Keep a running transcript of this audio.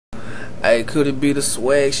Hey, could it be the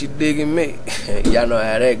swag she digging me? Y'all know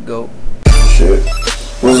how that go. Shit.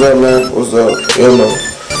 What's up, man? What's up? You know,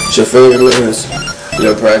 it's your favorite listeners,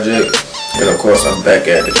 your project, and of course I'm back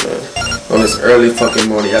at it, man. On this early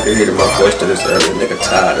fucking morning, y'all can hear my voice to this early. Nigga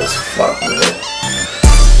tired as fuck, man.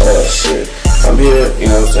 Oh shit. I'm here, you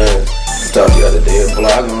know what I'm saying? I talked the other day,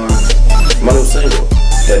 blog on my new single,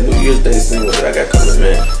 that New Year's Day single that I got coming,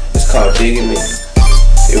 man. It's called Diggin Me.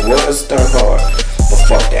 It was Stunt Hard, but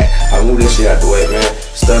fuck that. I moved this shit out the way, man.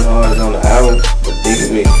 Stunt Hard is on the album, but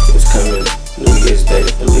Diggin Me is coming New Year's Day.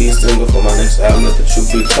 The lead single for my next album, Let the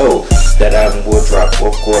Truth Be Told. That album will drop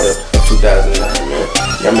fourth quarter of 2009, man.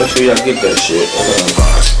 Y'all make sure y'all get that shit.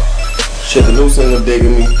 Shit, the new single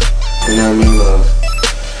Diggin Me, you know what I mean?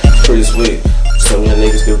 Pretty sweet. Some of y'all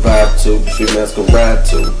niggas can vibe to, the females can ride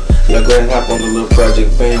to. Y'all go ahead and hop on the little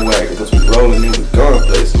project bandwagon, cause we rolling in, we going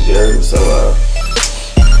places, you heard me? So,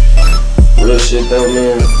 real shit though,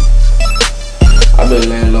 man. I've been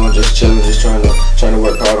laying low, just chilling, just trying to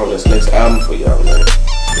work hard on this next album for y'all, man.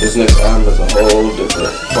 This next album is a whole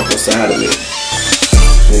different fucking side of me.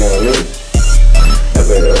 You know what I mean? I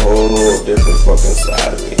bet a whole different fucking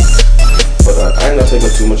side of me. But I ain't gonna take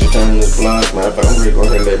up too much of time in this vlog. Matter of fact, I'm ready to go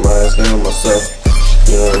ahead and lay my ass down myself.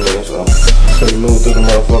 You know what I mean? So, let me move through the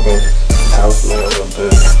motherfucking house, man, a little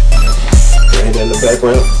bit. You hear that in the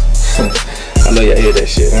background? I know y'all hear that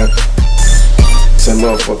shit, huh? Some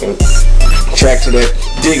motherfucking track to that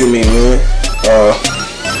Diggin Me, man.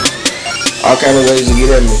 All kind of ways to get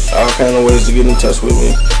at me. All kind of ways to get in touch with me.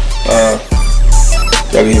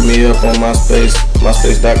 Y'all can hit me up on MySpace,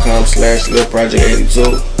 myspace.com/lilproject82.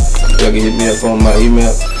 Y'all can hit me up on my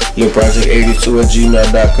email,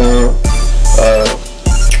 lilproject82@gmail.com.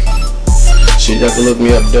 Shit, y'all can look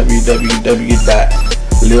me up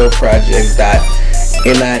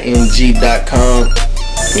www.lilproject.ning.com.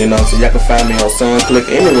 You know, so y'all can find me on SoundClick,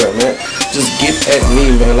 anywhere, man. Just get at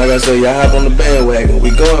me, man. Like I said, y'all hop on the bandwagon.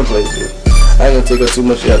 We going places. I ain't gonna take up too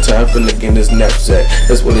much of your time finna get in this knapsack.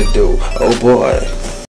 That's what it do. Oh boy.